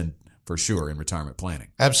deadly sin for sure in retirement planning.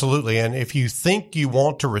 Absolutely. And if you think you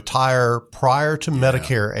want to retire prior to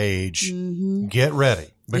Medicare age, get ready.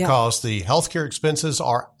 Because the healthcare expenses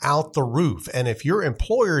are out the roof. And if your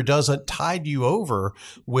employer doesn't tide you over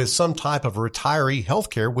with some type of retiree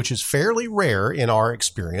healthcare, which is fairly rare in our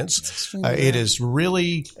experience, it is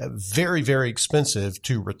really very, very expensive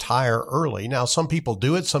to retire early. Now, some people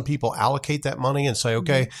do it. Some people allocate that money and say,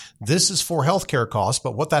 okay, this is for healthcare costs.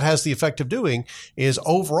 But what that has the effect of doing is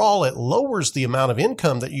overall, it lowers the amount of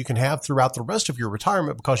income that you can have throughout the rest of your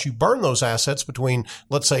retirement because you burn those assets between,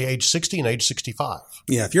 let's say, age 60 and age 65.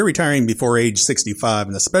 Yeah, if you're retiring before age 65,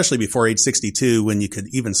 and especially before age 62, when you could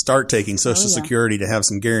even start taking Social Security to have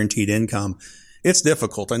some guaranteed income, it's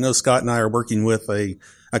difficult. I know Scott and I are working with a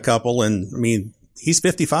couple, and I mean, he's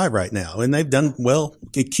 55 right now, and they've done well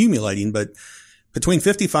accumulating, but between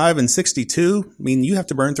 55 and 62, I mean, you have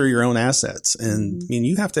to burn through your own assets. And I mean,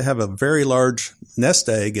 you have to have a very large nest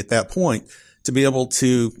egg at that point to be able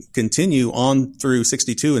to continue on through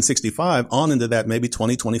 62 and 65 on into that maybe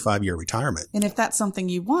 20, 25 year retirement. And if that's something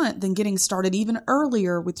you want, then getting started even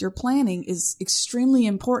earlier with your planning is extremely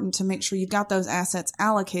important to make sure you've got those assets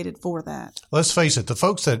allocated for that. Let's face it, the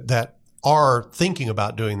folks that are thinking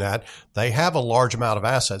about doing that, they have a large amount of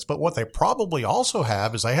assets, but what they probably also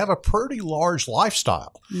have is they have a pretty large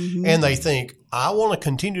lifestyle. And they think, I want to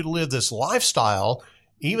continue to live this lifestyle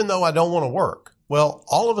even though I don't want to work. Well,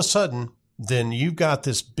 all of a sudden, then you've got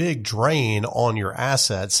this big drain on your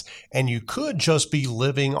assets, and you could just be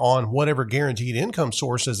living on whatever guaranteed income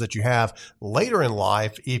sources that you have later in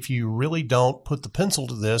life if you really don't put the pencil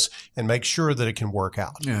to this and make sure that it can work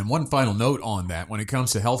out. Yeah, and one final note on that, when it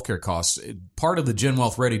comes to healthcare costs, part of the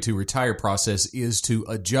GenWealth Ready to Retire process is to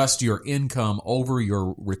adjust your income over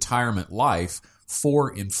your retirement life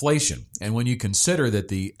for inflation. And when you consider that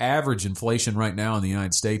the average inflation right now in the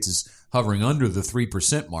United States is hovering under the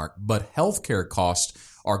 3% mark, but healthcare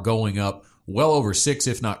costs are going up well over 6,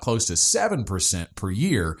 if not close to 7% per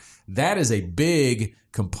year. That is a big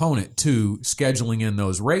component to scheduling in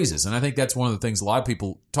those raises. And I think that's one of the things a lot of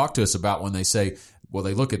people talk to us about when they say, well,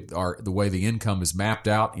 they look at the way the income is mapped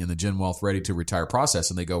out in the GenWealth Ready to Retire process,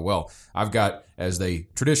 and they go, well, I've got, as they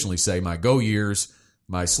traditionally say, my go years,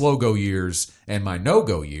 my slow go years, and my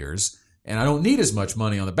no-go years, and I don't need as much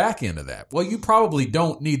money on the back end of that. Well, you probably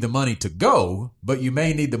don't need the money to go, but you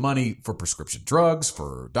may need the money for prescription drugs,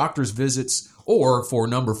 for doctor's visits, or for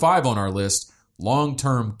number 5 on our list,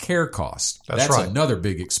 long-term care costs. That's right. Another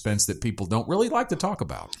big expense that people don't really like to talk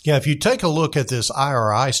about. Yeah, if you take a look at this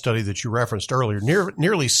IRI study that you referenced earlier,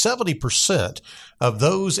 nearly 70% of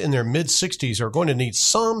those in their mid-60s are going to need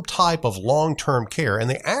some type of long-term care. And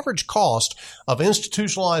the average cost of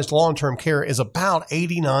institutionalized long-term care is about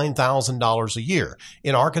 $89,000 a year.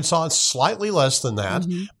 In Arkansas, it's slightly less than that.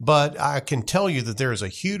 But I can tell you that there is a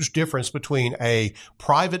huge difference between a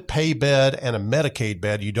private pay bed and a Medicaid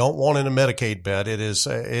bed. You don't want in a Medicaid bed. It is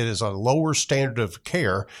a lower standard of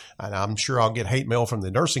care. And I'm sure I'll get hate mail from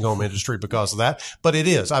the nursing home industry because of that. But it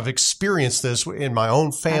is. I've experienced this in my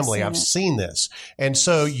own family. I've seen this. And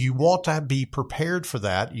so you want to be prepared for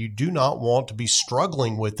that. You do not want to be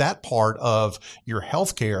struggling with that part of your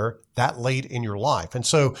health care that late in your life. And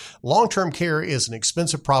so long-term care is an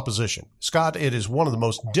expensive proposition. Scott, it is one of the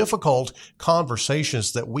most difficult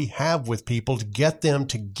conversations that we have with people to get them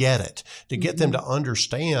to get it, to get them to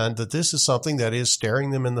understand that this is something that is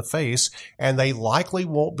staring them in the face, and they likely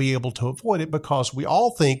won't be able to avoid it because we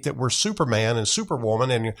all think that we're Superman and Superwoman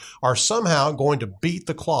and are somehow going to beat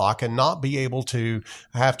the clock and not be able to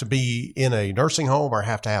have to be in a nursing home or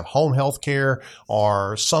have to have home health care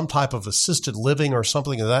or some type of assisted living or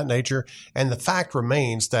something of that nature. And the fact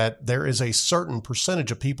remains that there is a certain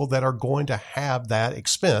percentage of people that are going to have that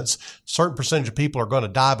expense. Certain percentage of people are going to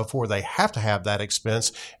die before they have to have that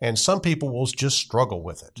expense. And some people will just struggle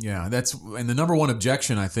with it. Yeah, and the number one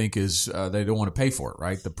objection, I think, is they don't want to pay for it,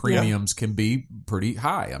 right? The premiums can be pretty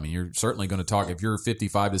high. I mean, you're certainly going to talk, if you're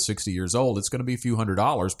 55 to 60 years old, it's going to be a few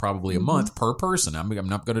 $100s probably a month per person. I'm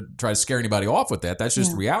not going to try to scare anybody off with that. That's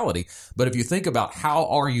just reality. But if you think about how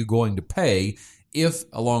are you going to pay, if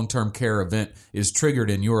a long-term care event is triggered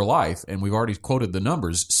in your life, and we've already quoted the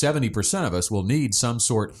numbers, 70% of us will need some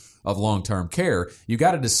sort of long-term care. You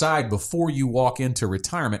got to decide before you walk into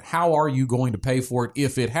retirement, how are you going to pay for it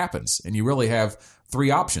if it happens? And you really have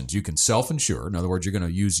three options. You can self-insure. In other words, you're going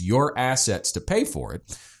to use your assets to pay for it.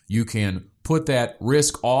 You can put that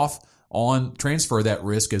risk off transfer that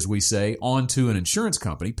risk, as we say, onto an insurance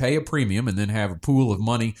company, pay a premium, and then have a pool of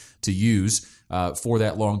money to use for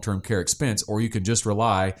that long-term care expense, or you can just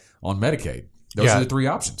rely on Medicaid. Those are the three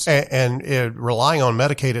options. And relying on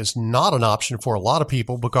Medicaid is not an option for a lot of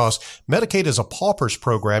people because Medicaid is a pauper's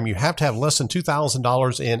program. You have to have less than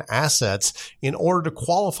 $2,000 in assets in order to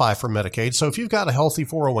qualify for Medicaid. So if you've got a healthy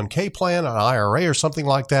 401k plan, an IRA or something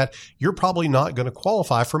like that, you're probably not going to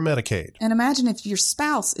qualify for Medicaid. And imagine if your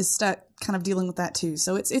spouse is stuck kind of dealing with that too.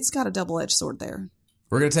 So it's got a double-edged sword there.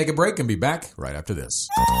 We're going to take a break and be back right after this.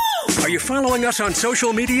 Are you following us on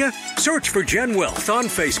social media? Search for GenWealth on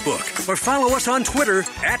Facebook or follow us on Twitter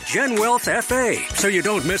at GenWealthFA so you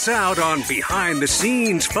don't miss out on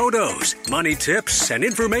behind-the-scenes photos, money tips, and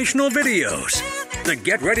informational videos. The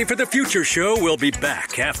Get Ready for the Future show will be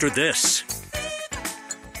back after this.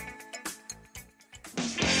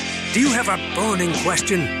 Do you have a burning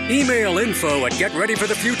question? Email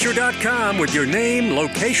info@getreadyforthefuture.com with your name,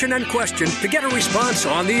 location, and question to get a response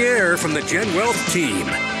on the air from the GenWealth team.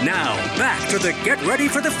 Now, back to the Get Ready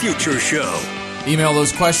for the Future show. Email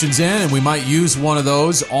those questions in, and we might use one of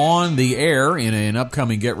those on the air in an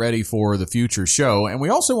upcoming Get Ready for the Future show. And we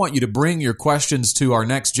also want you to bring your questions to our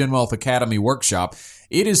next GenWealth Academy workshop.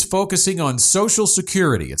 It is focusing on Social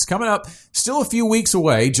Security. It's coming up still a few weeks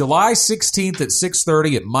away, July 16th at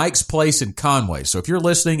 6:30 at Mike's Place in Conway. So if you're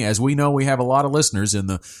listening, as we know we have a lot of listeners in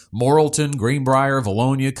the Morrilton, Greenbrier,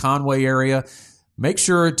 Valonia, Conway area, make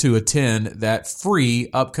sure to attend that free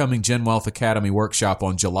upcoming GenWealth Academy workshop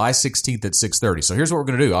on July 16th at 6:30. So here's what we're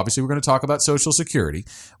going to do. Obviously, we're going to talk about Social Security.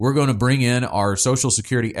 We're going to bring in our Social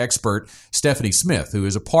Security expert, Stephanie Smith, who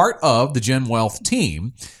is a part of the GenWealth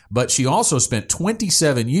team, but she also spent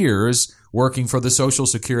 27 years working for the Social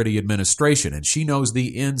Security Administration, and she knows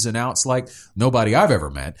the ins and outs like nobody I've ever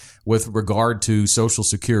met with regard to Social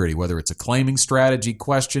Security, whether it's a claiming strategy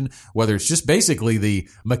question, whether it's just basically the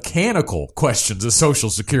mechanical questions of Social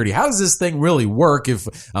Security. How does this thing really work if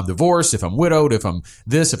I'm divorced, if I'm widowed, if I'm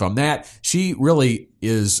this, if I'm that? She really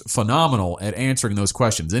is phenomenal at answering those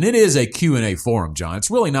questions. And it is a Q&A forum, John. It's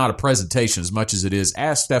really not a presentation as much as it is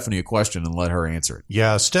ask Stephanie a question and let her answer it.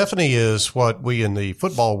 Yeah, Stephanie is what we in the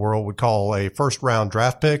football world would call a first-round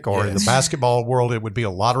draft pick, or in the basketball world, it would be a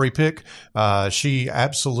lottery pick. She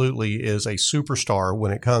absolutely is a superstar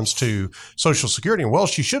when it comes to Social Security. And well,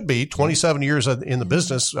 she should be. 27 years in the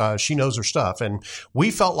business, she knows her stuff. And we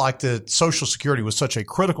felt like that Social Security was such a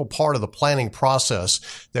critical part of the planning process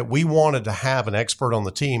that we wanted to have an expert on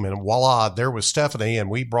the team. And voila, there was Stephanie,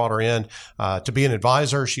 and we brought her in to be an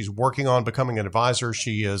advisor. She's working on becoming an advisor.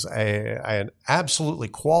 She is an absolutely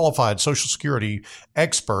qualified Social Security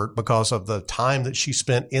expert because of the time that she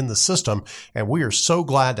spent in the system. And we are so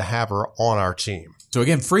glad to have her on our team. So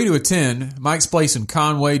again, free to attend, Mike's Place in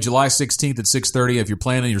Conway, July 16th at 6:30. If you're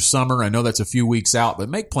planning your summer, I know that's a few weeks out, but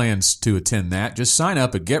make plans to attend that. Just sign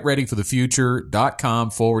up at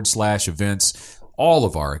getreadyforthefuture.com/events. All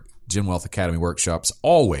of our GenWealth Academy workshops,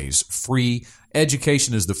 always free.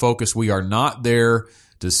 Education is the focus. We are not there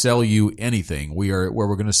to sell you anything. We're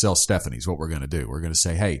going to sell Stephanie's what we're going to do. We're going to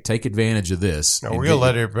say, hey, take advantage of this. No, we're going to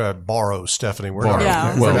let her borrow Stephanie. We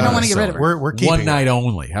don't want to get rid of her. We're keeping one night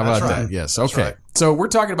only. How about right. that? Yes. That's okay. right. So we're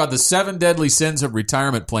talking about the 7 deadly sins of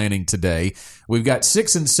retirement planning today. We've got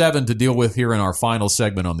 6 and 7 to deal with here in our final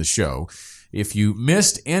segment on the show. If you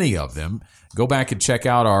missed any of them, go back and check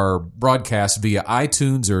out our broadcast via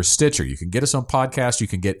iTunes or Stitcher. You can get us on podcast. You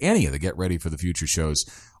can get any of the Get Ready for the Future shows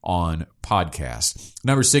on podcast.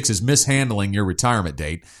 Number 6 is mishandling your retirement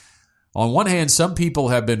date. On one hand, some people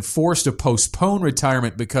have been forced to postpone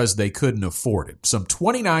retirement because they couldn't afford it. Some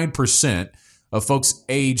 29% of folks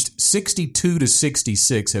aged 62 to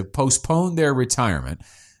 66 have postponed their retirement,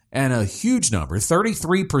 and a huge number,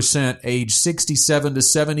 33% aged 67 to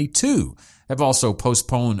 72, have also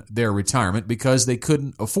postponed their retirement because they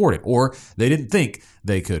couldn't afford it, or they didn't think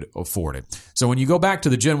they could afford it. So when you go back to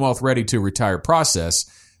the GenWealth Ready to Retire process,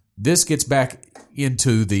 this gets back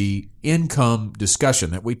into the income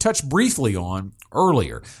discussion that we touched briefly on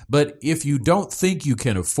earlier. But if you don't think you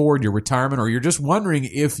can afford your retirement, or you're just wondering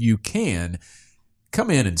if you can, come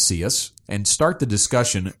in and see us and start the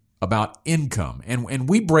discussion about income. And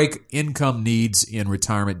we break income needs in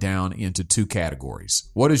retirement down into 2 categories.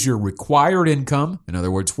 What is your required income? In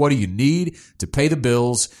other words, what do you need to pay the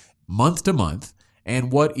bills month to month?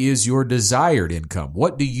 and what is your desired income?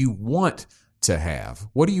 What do you want to have?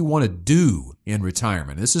 What do you want to do in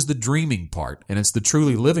retirement? This is the dreaming part, and it's the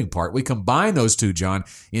truly living part. We combine those two, John,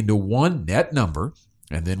 into one net number,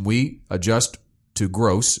 and then we adjust to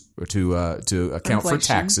gross, to account for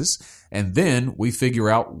taxes, and then we figure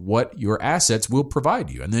out what your assets will provide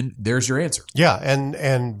you, and then there's your answer. Yeah,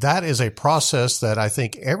 and that is a process that I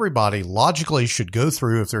think everybody logically should go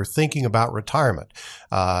through if they're thinking about retirement.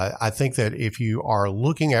 I think that if you are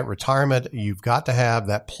looking at retirement, you've got to have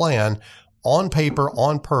that plan on paper,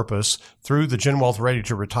 on purpose, through the GenWealth Ready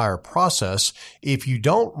to Retire process. If you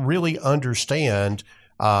don't really understand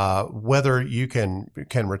whether you can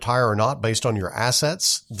retire or not based on your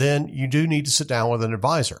assets, then you do need to sit down with an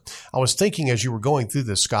advisor. I was thinking as you were going through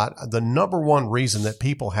this, Scott, the number one reason that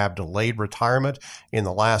people have delayed retirement in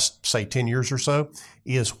the last, say, 10 years or so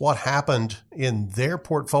is what happened in their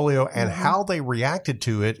portfolio and how they reacted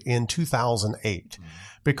to it in 2008.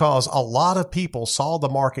 Because a lot of people saw the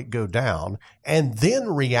market go down and then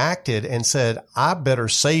reacted and said, I better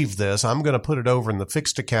save this. I'm going to put it over in the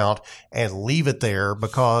fixed account and leave it there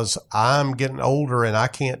because I'm getting older and I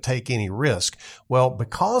can't take any risk. Well,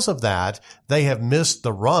 because of that, they have missed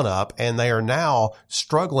the run up and they are now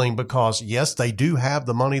struggling because, yes, they do have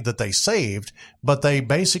the money that they saved, but they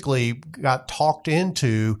basically got talked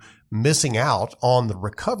into missing out on the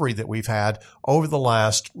recovery that we've had over the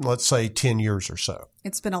last, let's say, 10 years or so.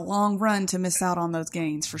 It's been a long run to miss out on those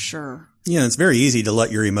gains for sure. Yeah, it's very easy to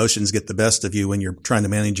let your emotions get the best of you when you're trying to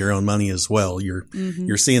manage your own money as well. You're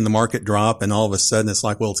seeing the market drop and all of a sudden it's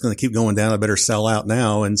like, well, it's going to keep going down. I better sell out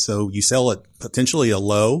now. And so you sell at potentially a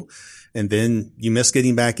low and then you miss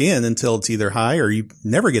getting back in until it's either high or you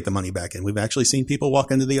never get the money back in. We've actually seen people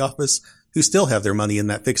walk into the office who still have their money in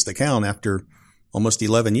that fixed account after almost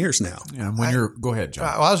 11 years now. Yeah, go ahead, John.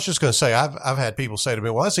 I was just going to say, I've had people say to me,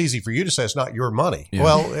 well, that's easy for you to say. It's not your money. Yeah.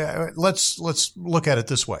 Well, let's look at it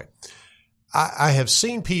this way. I have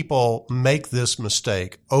seen people make this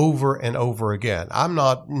mistake over and over again. I'm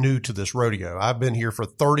not new to this rodeo. I've been here for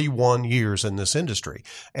 31 years in this industry,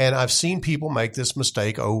 and I've seen people make this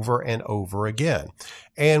mistake over and over again.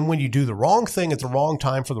 And when you do the wrong thing at the wrong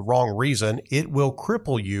time for the wrong reason, it will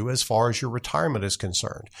cripple you as far as your retirement is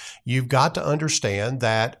concerned. You've got to understand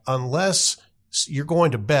that unless you're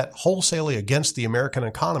going to bet wholesalely against the American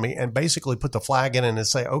economy and basically put the flag in and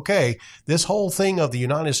say, okay, this whole thing of the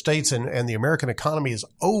United States and the American economy is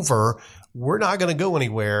over. We're not going to go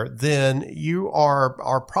anywhere. Then you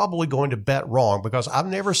are probably going to bet wrong, because I've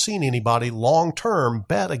never seen anybody long term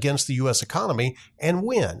bet against the U.S. economy and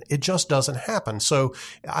win. It just doesn't happen. So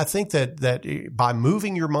I think that by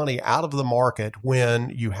moving your money out of the market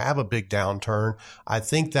when you have a big downturn, I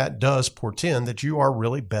think that does portend that you are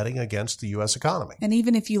really betting against the U.S. economy. And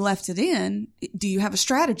even if you left it in, do you have a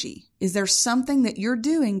strategy? Is there something that you're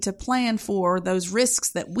doing to plan for those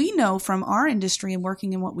risks that we know from our industry and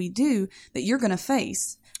working in what we do that you're going to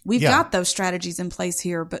face? We've got those strategies in place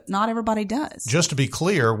here, but not everybody does. Just to be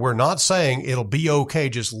clear, we're not saying it'll be okay,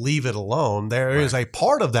 just leave it alone. There is a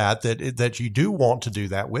part of that you do want to do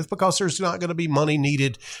that with, because there's not going to be money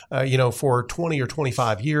needed, for 20 or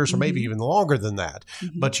 25 years or maybe even longer than that.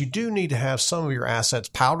 But you do need to have some of your assets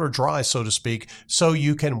powder dry, so to speak, so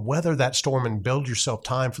you can weather that storm and build yourself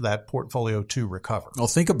time for that portfolio to recover. Well,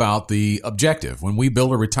 think about the objective. When we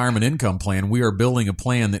build a retirement income plan, we are building a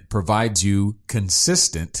plan that provides you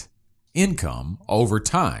consistent income over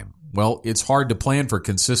time. Well, it's hard to plan for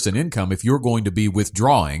consistent income if you're going to be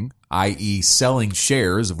withdrawing, i.e. selling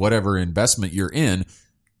shares of whatever investment you're in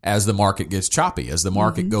as the market gets choppy, as the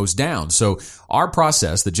market goes down. So our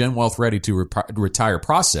process, the GenWealth Ready to Retire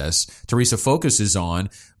process, Teresa, focuses on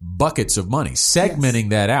buckets of money, segmenting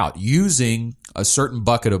that out, using a certain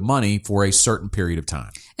bucket of money for a certain period of time.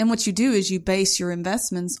 And what you do is you base your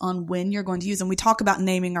investments on when you're going to use them. We talk about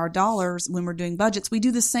naming our dollars when we're doing budgets. We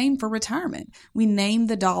do the same for retirement. We name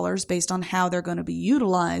the dollars based on how they're going to be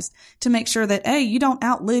utilized to make sure that A, you don't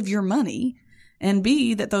outlive your money, and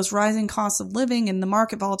B, that those rising costs of living and the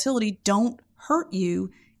market volatility don't hurt you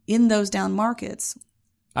in those down markets.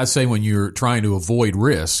 I say when you're trying to avoid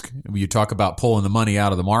risk, you talk about pulling the money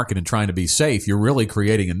out of the market and trying to be safe, you're really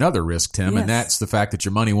creating another risk, Tim, and that's the fact that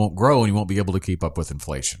your money won't grow and you won't be able to keep up with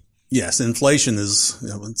inflation. Yes, inflation is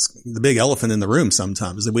it's the big elephant in the room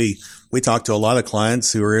sometimes. We talk to a lot of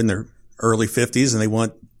clients who are in their early 50s and they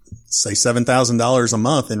want, say, $7,000 a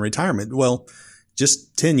month in retirement. Well,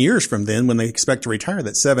 just 10 years from then, when they expect to retire,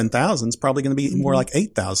 that 7,000 is probably going to be more like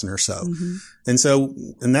 8,000 or so.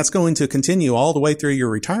 And that's going to continue all the way through your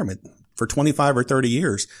retirement for 25 or 30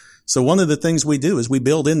 years. So one of the things we do is we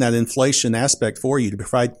build in that inflation aspect for you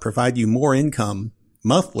to provide you more income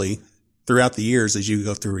monthly throughout the years as you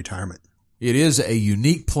go through retirement. It is a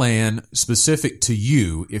unique plan specific to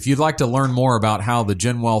you. If you'd like to learn more about how the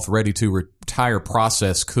GenWealth Ready to Retire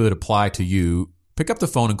process could apply to you, pick up the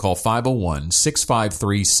phone and call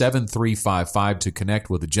 501-653-7355 to connect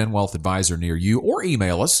with a GenWealth advisor near you, or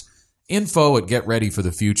email us,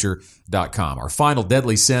 info@getreadyforthefuture.com. Our final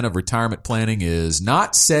deadly sin of retirement planning is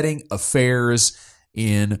not setting affairs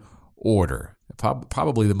in order.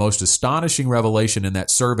 Probably the most astonishing revelation in that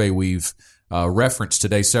survey we've referenced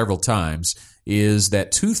today several times is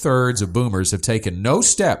that 2/3 of boomers have taken no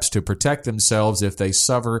steps to protect themselves if they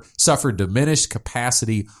suffer diminished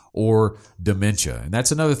capacity or dementia. And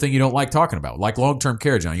that's another thing you don't like talking about, like long-term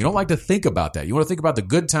care, John. You don't like to think about that. You want to think about the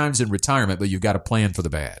good times in retirement, but you've got to plan for the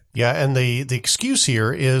bad. Yeah, and the excuse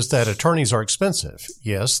here is that attorneys are expensive.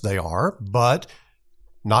 Yes, they are, but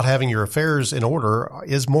not having your affairs in order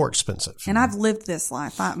is more expensive. And I've lived this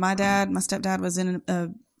life. My stepdad was in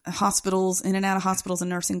hospitals, in and out of hospitals and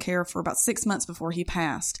nursing care for about 6 months before he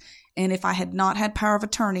passed. And if I had not had power of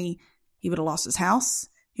attorney, he would have lost his house.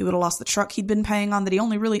 He would have lost the truck he'd been paying on that he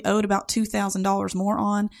only really owed about $2,000 more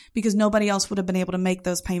on, because nobody else would have been able to make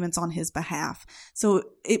those payments on his behalf. So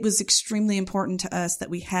it was extremely important to us that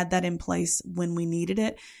we had that in place when we needed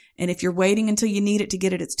it. And if you're waiting until you need it to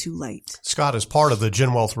get it, it's too late. Scott, as part of the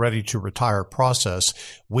GenWealth Ready to Retire process,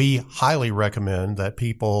 we highly recommend that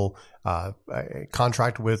people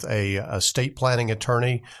contract with a estate planning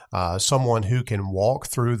attorney, someone who can walk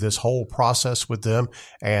through this whole process with them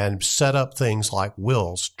and set up things like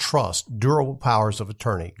wills, trust, durable powers of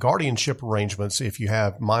attorney, guardianship arrangements if you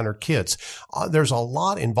have minor kids. There's a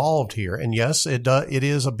lot involved here. And yes, it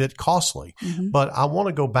is a bit costly. Mm-hmm. But I want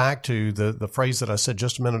to go back to the phrase that I said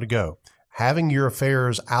just a minute ago. Having your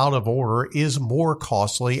affairs out of order is more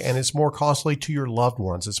costly, and it's more costly to your loved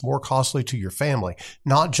ones. It's more costly to your family,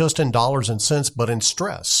 not just in dollars and cents, but in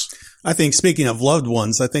stress. I think, speaking of loved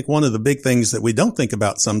ones, I think one of the big things that we don't think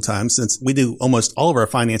about sometimes, since we do almost all of our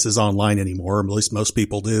finances online anymore, or at least most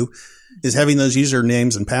people do, is having those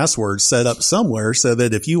usernames and passwords set up somewhere so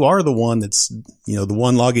that if you are the one that's, the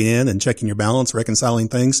one logging in and checking your balance, reconciling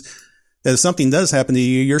things, that if something does happen to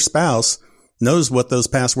you, your spouse knows what those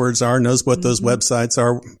passwords are, knows what those websites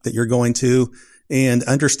are that you're going to, and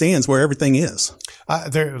understands where everything is.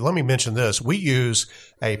 Let me mention this. We use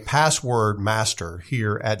a password master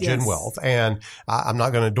here at GenWealth, and I'm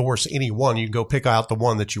not going to endorse any one. You can go pick out the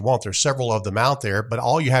one that you want. There's several of them out there, but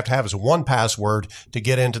all you have to have is one password to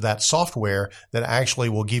get into that software that actually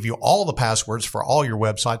will give you all the passwords for all your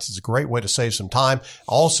websites. It's a great way to save some time,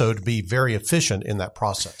 also to be very efficient in that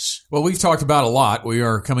process. Well, we've talked about a lot. We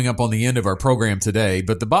are coming up on the end of our program today,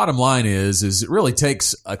 but the bottom line is it really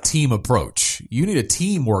takes a team approach. You need a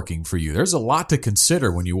team working for you. There's a lot to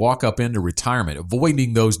consider when you walk up into retirement,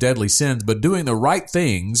 avoiding those deadly sins, but doing the right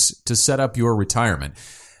things to set up your retirement.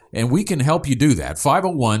 And we can help you do that.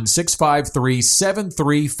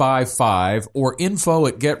 501-653-7355 or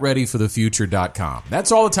info@getreadyforthefuture.com.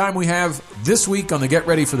 That's all the time we have this week on the Get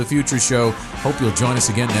Ready for the Future show. Hope you'll join us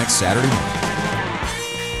again next Saturday morning.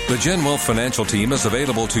 The GenWealth financial team is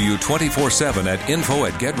available to you 24/7 at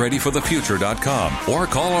info@getreadyforthefuture.com or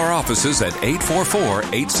call our offices at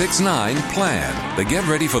 844-869-PLAN. The Get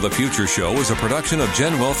Ready for the Future show is a production of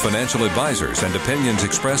GenWealth Financial Advisors, and opinions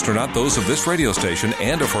expressed are not those of this radio station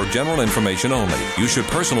and are for general information only. You should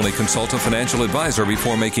personally consult a financial advisor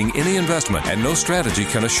before making any investment, and no strategy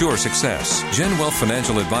can assure success. GenWealth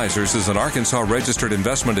Financial Advisors is an Arkansas registered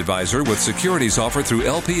investment advisor with securities offered through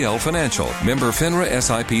LPL Financial, member FINRA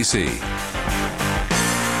SIPC.